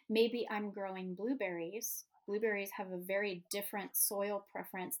 okay, maybe I'm growing blueberries. Blueberries have a very different soil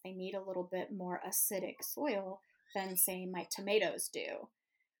preference. They need a little bit more acidic soil than, say, my tomatoes do.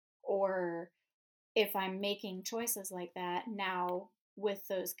 Or if I'm making choices like that, now with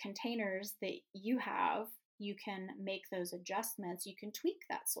those containers that you have, you can make those adjustments. You can tweak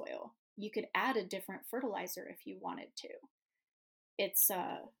that soil. You could add a different fertilizer if you wanted to.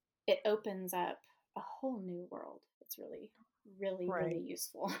 It opens up a whole new world. It's really, really, really Right.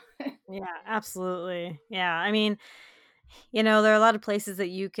 useful. Yeah, absolutely. Yeah. I mean, there are a lot of places that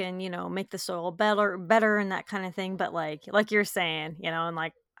you can, make the soil better and that kind of thing. But like you're saying, and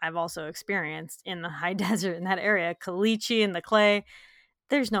like I've also experienced in the high desert in that area, caliche and the clay,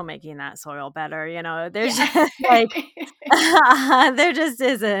 there's no making that soil better. There's Yeah. just like, there just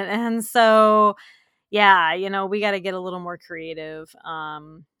isn't. And so, yeah, we got to get a little more creative,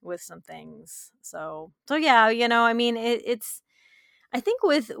 with some things. So yeah, I mean, it's, I think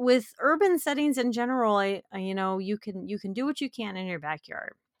with urban settings in general, you can do what you can in your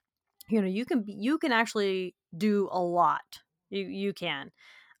backyard. You can actually do a lot. You can,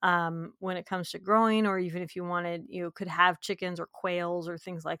 when it comes to growing, or even if you wanted, could have chickens or quails or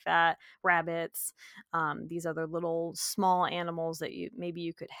things like that, rabbits, these other little small animals that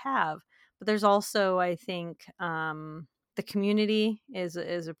you could have. But there's also, I think, the community is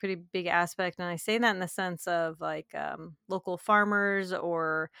a pretty big aspect, and I say that in the sense of like, local farmers,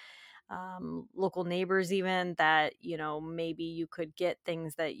 or local neighbors, even, that maybe you could get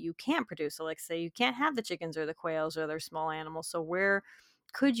things that you can't produce. So like, say you can't have the chickens or the quails or other small animals, so where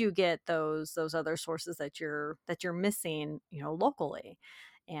could you get those other sources that you're missing, locally?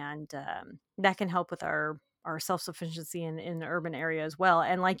 And that can help with our our self-sufficiency in the urban area as well.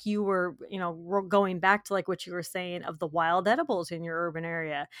 And like you were, going back to like what you were saying of the wild edibles in your urban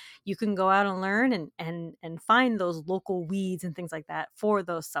area, you can go out and learn and find those local weeds and things like that for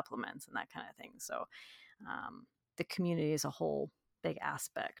those supplements and that kind of thing. So the community is a whole big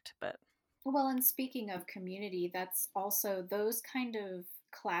aspect. But Well, and speaking of community, that's also those kind of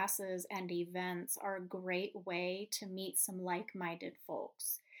classes and events are a great way to meet some like minded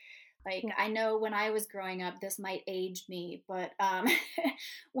folks. Like, yeah. I know when I was growing up, this might age me, but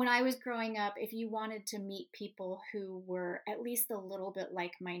when I was growing up, if you wanted to meet people who were at least a little bit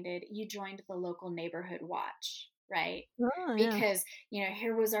like minded, you joined the local neighborhood watch, right? Oh yeah. Because,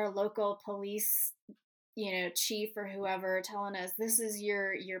 here was our local police, chief or whoever telling us this is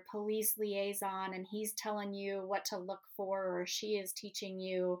your police liaison, and he's telling you what to look for, or she is teaching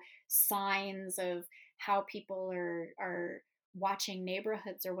you signs of how people are watching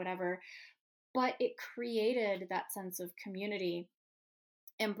neighborhoods or whatever. But it created that sense of community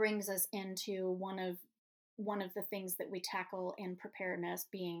and brings us into one of the things that we tackle in preparedness,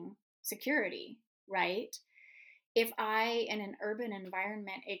 being security, right? If I, in an urban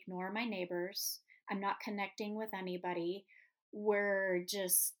environment, ignore my neighbors, I'm not connecting with anybody, we're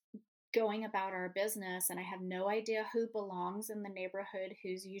just going about our business, and I have no idea who belongs in the neighborhood,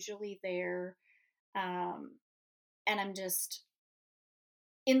 who's usually there, um, and I'm just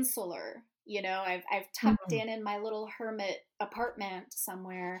insular. I've tucked Mhm. in my little hermit apartment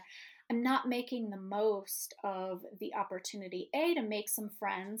somewhere. I'm not making the most of the opportunity, A, to make some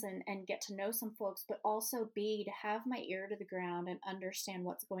friends and get to know some folks, but also B, to have my ear to the ground and understand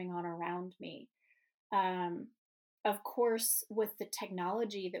what's going on around me. Um, of course, with the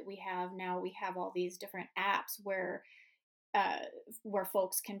technology that we have now, we have all these different apps uh, where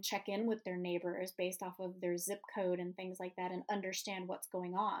folks can check in with their neighbors based off of their zip code and things like that, and understand what's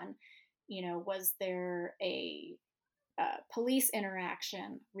going on. Was there a police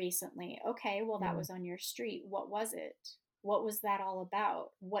interaction recently? Okay, well, that Mm. was on your street. What was it? What was that all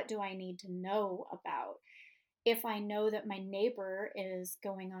about? What do I need to know about? If I know that my neighbor is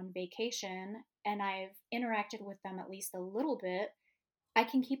going on vacation and I've interacted with them at least a little bit, I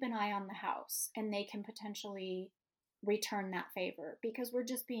can keep an eye on the house, and they can potentially return that favor, because we're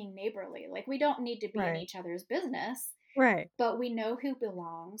just being neighborly. Like, we don't need to be in Right. each other's business, Right. but we know who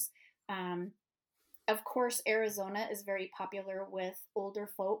belongs. Um, of course, Arizona is very popular with older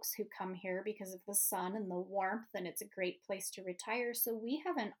folks who come here because of the sun and the warmth, and it's a great place to retire. So we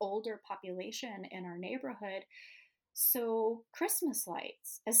have an older population in our neighborhood. So, Christmas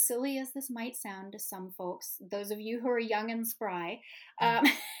lights, as silly as this might sound to some folks, those of you who are young and spry, um,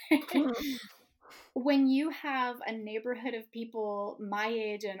 Mm. when you have a neighborhood of people my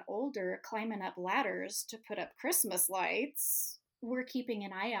age and older climbing up ladders to put up Christmas lights, we're keeping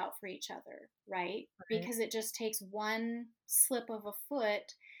an eye out for each other, right? Right. Because it just takes one slip of a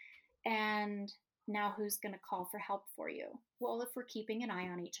foot, and now who's going to call for help for you? Well, if we're keeping an eye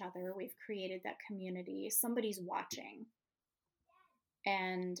on each other, we've created that community. Somebody's watching,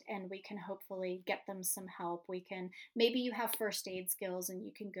 and we can hopefully get them some help. We can, maybe you have first aid skills and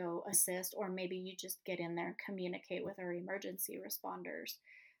you can go assist, or maybe you just get in there and communicate with our emergency responders.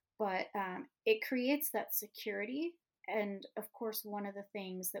 But it creates that security. And of course, one of the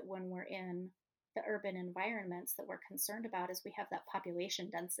things that when we're in the urban environments that we're concerned about is we have that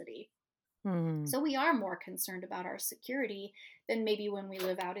population density. Mm. So we are more concerned about our security than maybe when we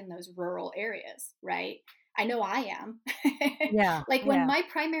live out in those rural areas, right? I know I am. Yeah. Like, when Yeah. my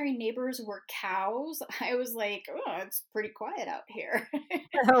primary neighbors were cows, I was like, oh, it's pretty quiet out here.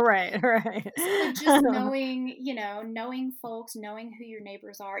 Right. Right. So just knowing, knowing folks, knowing who your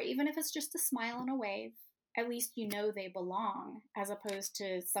neighbors are, even if it's just a smile and a wave, at least you know they belong, as opposed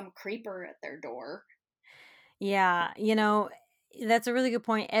to some creeper at their door. Yeah, that's a really good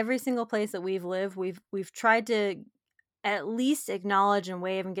point. Every single place that we've lived, we've tried to at least acknowledge and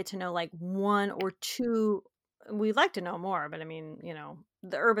wave and get to know like one or two. We'd like to know more, but I mean,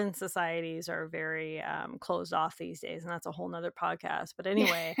 the urban societies are very closed off these days, and that's a whole nother podcast. But Yeah.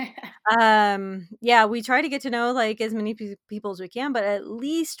 anyway, yeah, we try to get to know like as many people as we can, but at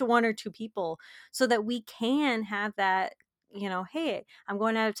least one or two people, so that we can have that, hey, I'm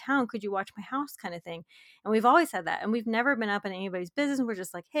going out of town, could you watch my house kind of thing. And we've always had that, and we've never been up in anybody's business. We're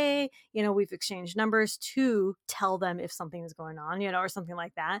just like, hey, we've exchanged numbers to tell them if something is going on, or something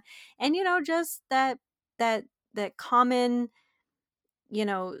like that. And just that that common,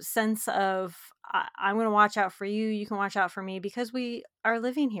 sense of I'm going to watch out for you, you can watch out for me, because we are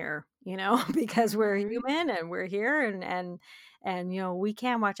living here, because we're Hmm. human and we're here, and we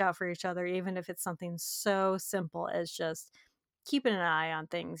can watch out for each other, even if it's something so simple as just keeping an eye on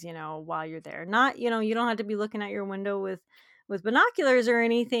things, while you're there. Not, you don't have to be looking at your window with binoculars or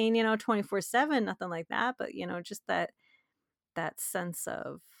anything, 24/7, nothing like that, but just that sense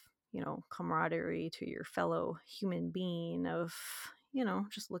of, camaraderie to your fellow human being of,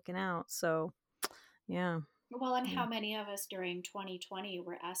 just looking out. So, yeah. Well, and Yeah. how many of us during 2020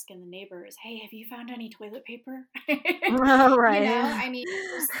 were asking the neighbors, "Hey, have you found any toilet paper?" Right. I mean,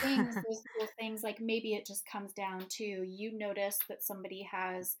 those things, those little things, like maybe it just comes down to you notice that somebody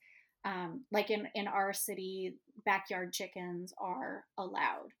has, like in our city, backyard chickens are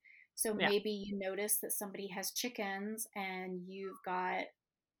allowed. So Yeah. maybe you notice that somebody has chickens and you've got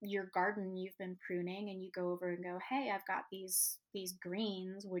your garden you've been pruning and you go over and go, "Hey, I've got these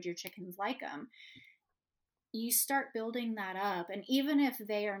greens. Would your chickens like them?" You start building that up. And even if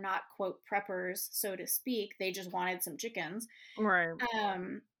they are not, quote, preppers, so to speak, they just wanted some chickens, Right.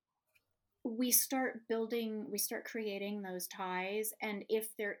 um, we start creating those ties. And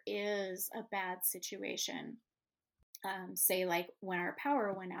if there is a bad situation, say like when our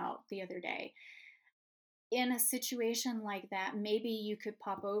power went out the other day, in a situation like that, maybe you could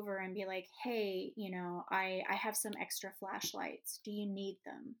pop over and be like, "Hey, I have some extra flashlights. Do you need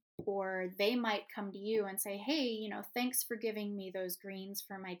them?" Or they might come to you and say, "Hey, thanks for giving me those greens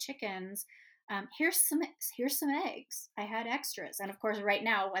for my chickens. Here's some eggs. I had extras." And of course, right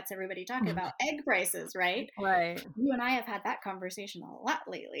now, what's everybody talking about? Egg prices, right? Right. You and I have had that conversation a lot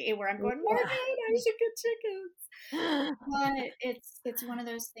lately, where I'm going, "Morgan, Yeah. I should get chickens." But it's one of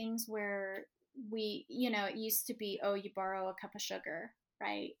those things where it used to be, oh, you borrow a cup of sugar,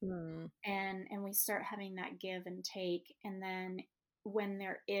 right? Mm, And we start having that give and take, and then when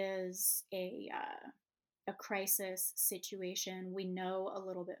there is a crisis situation, we know a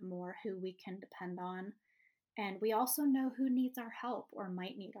little bit more who we can depend on, and we also know who needs our help or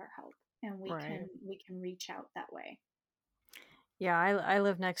might need our help, and we right. can we can reach out that way. Yeah, I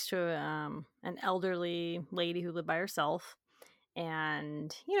live next to an elderly lady who lived by herself,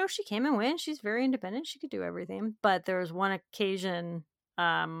 and she came and went. She's very independent. She could do everything. But there was one occasion,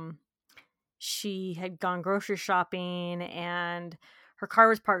 um she had gone grocery shopping, and her car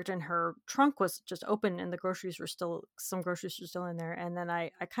was parked and her trunk was just open, and some groceries were still in there. And then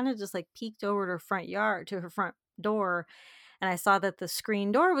I kind of just like peeked over to her front door, and I saw that the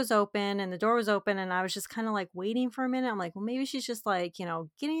screen door was open and the door was open, and I was just kind of like waiting for a minute. I'm like, well, maybe she's just like,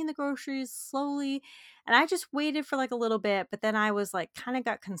 getting the groceries slowly. And I just waited for like a little bit, but then I was like, kind of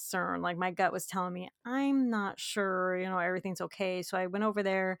got concerned. Like my gut was telling me, I'm not sure, everything's okay. So I went over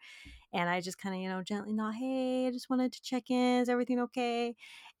there and I just kind of, gently nod, hey, I just wanted to check in. Is everything okay?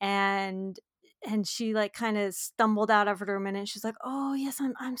 And she like kind of stumbled out after a minute. She's like, "Oh yes,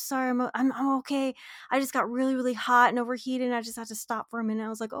 I'm sorry, I'm okay. I just got really really hot and overheated, and I just had to stop for a minute." I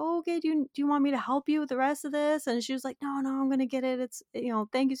was like, "Oh, okay. Do you want me to help you with the rest of this?" And she was like, "No, no, I'm gonna get it. It's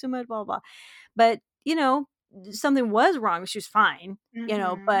thank you so much, blah blah." But something was wrong. She was fine,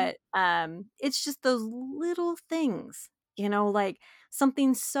 Mm-hmm. but it's just those little things, like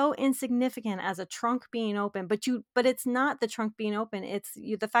something so insignificant as a trunk being open, but it's not the trunk being open. It's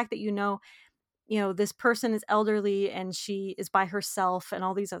the fact that this person is elderly and she is by herself, and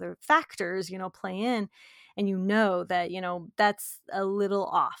all these other factors play in, and that that's a little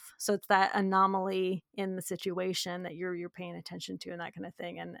off. So it's that anomaly in the situation that you're paying attention to, and that kind of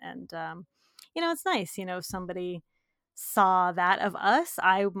thing. And it's nice, if somebody saw that of us,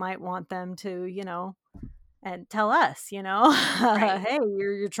 I might want them to and tell us, Right. hey,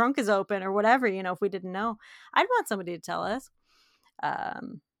 your trunk is open or whatever. If we didn't know, I'd want somebody to tell us.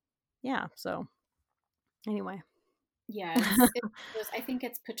 um yeah, so anyway. Yeah, I think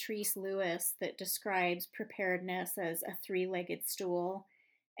it's Patrice Lewis that describes preparedness as a three-legged stool,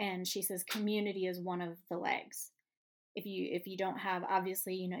 and she says community is one of the legs. If you don't have,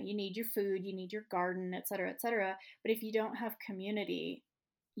 obviously, you need your food, you need your garden, et cetera, et cetera, but if you don't have community,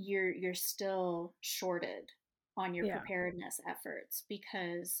 you're still shorted on your Yeah. preparedness efforts,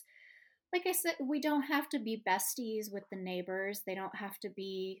 because like I said, we don't have to be besties with the neighbors. They don't have to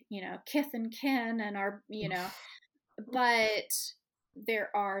be, kith and kin and but there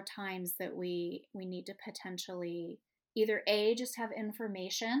are times that we need to potentially either a just have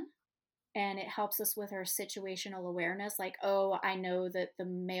information, and it helps us with our situational awareness, like, oh, I know that the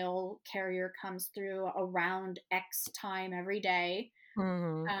mail carrier comes through around X time every day.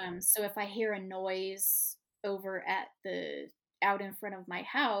 Hmm. So if I hear a noise over at the out in front of my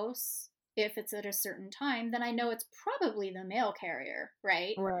house, if it's at a certain time, then I know it's probably the mail carrier,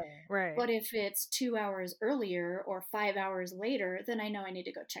 right? Right, right, But if it's 2 hours earlier or 5 hours later, then I know I need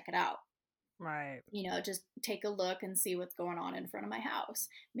to go check it out. right. Just take a look and see what's going on in front of my house.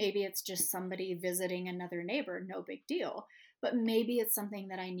 Maybe it's just somebody visiting another neighbor, no big deal. but maybe it's something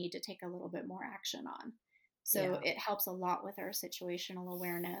that I need to take a little bit more action on. So Yeah. it helps a lot with our situational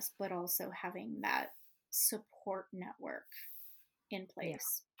awareness, but also having that support network in Yeah.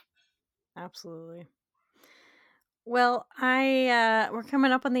 place. Absolutely. Well, we're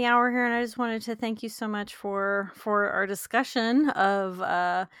coming up on the hour here, and I just wanted to thank you so much for our discussion of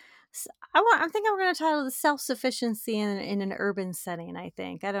s- I think I'm going to title the self-sufficiency in an urban setting. I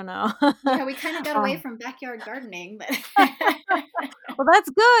think I don't know. Yeah, we kind of got away Um, from backyard gardening, but well, that's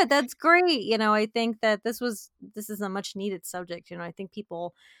good. That's great. I think that this is a much needed subject. I think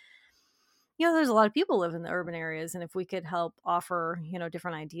people there's a lot of people live in the urban areas, and if we could help offer,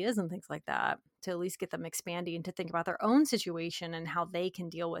 different ideas and things like that to at least get them expanding to think about their own situation and how they can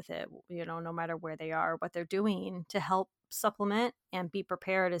deal with it, no matter where they are, what they're doing to help supplement and be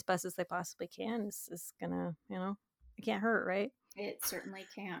prepared as best as they possibly can is gonna, it can't hurt, right? it certainly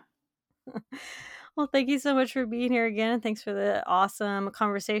can't. Well, thank you so much for being here again. Thanks for the awesome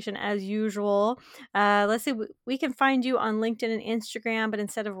conversation as usual. Let's see, we can find you on LinkedIn and Instagram, but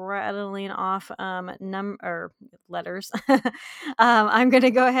instead of rattling off or letters, I'm going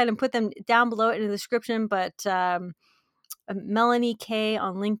to go ahead and put them down below in the description. But Melonie K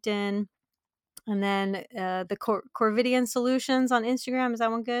on LinkedIn, and then the Corvidian Solutions on Instagram. Is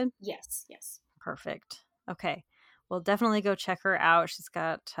that one good? Yes, yes. Perfect. Okay. Well, definitely go check her out. She's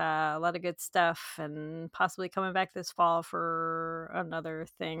got a lot of good stuff and possibly coming back this fall for another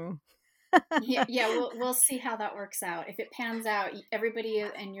thing. Yeah, yeah, we'll see how that works out. If it pans out, everybody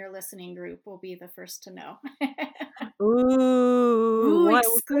in your listening group will be the first to know. Ooh, Ooh, what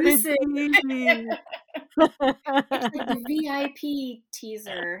could it exclusive. be? It's like the VIP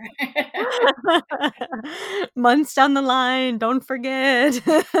teaser. Months down the line, don't forget.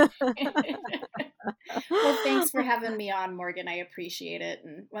 Well, thanks for having me on, Morgan. I appreciate it.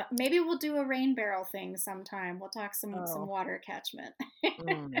 And well, maybe we'll do a rain barrel thing sometime. We'll talk some Oh. water catchment.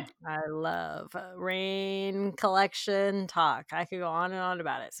 I love rain collection talk. I could go on and on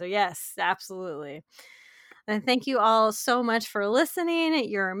about it. So, yes, absolutely. And thank you all so much for listening.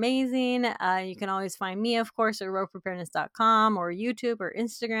 You're amazing. You can always find me, of course, at roguepreparedness.com or YouTube or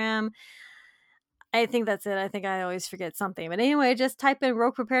Instagram. I think that's it. I think I always forget something. But anyway, just type in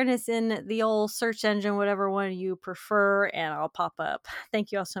Rogue Preparedness in the old search engine, whatever one you prefer, and I'll pop up.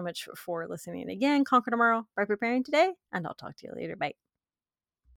 Thank you all so much for listening again. Conquer tomorrow by preparing today, and I'll talk to you later. Bye.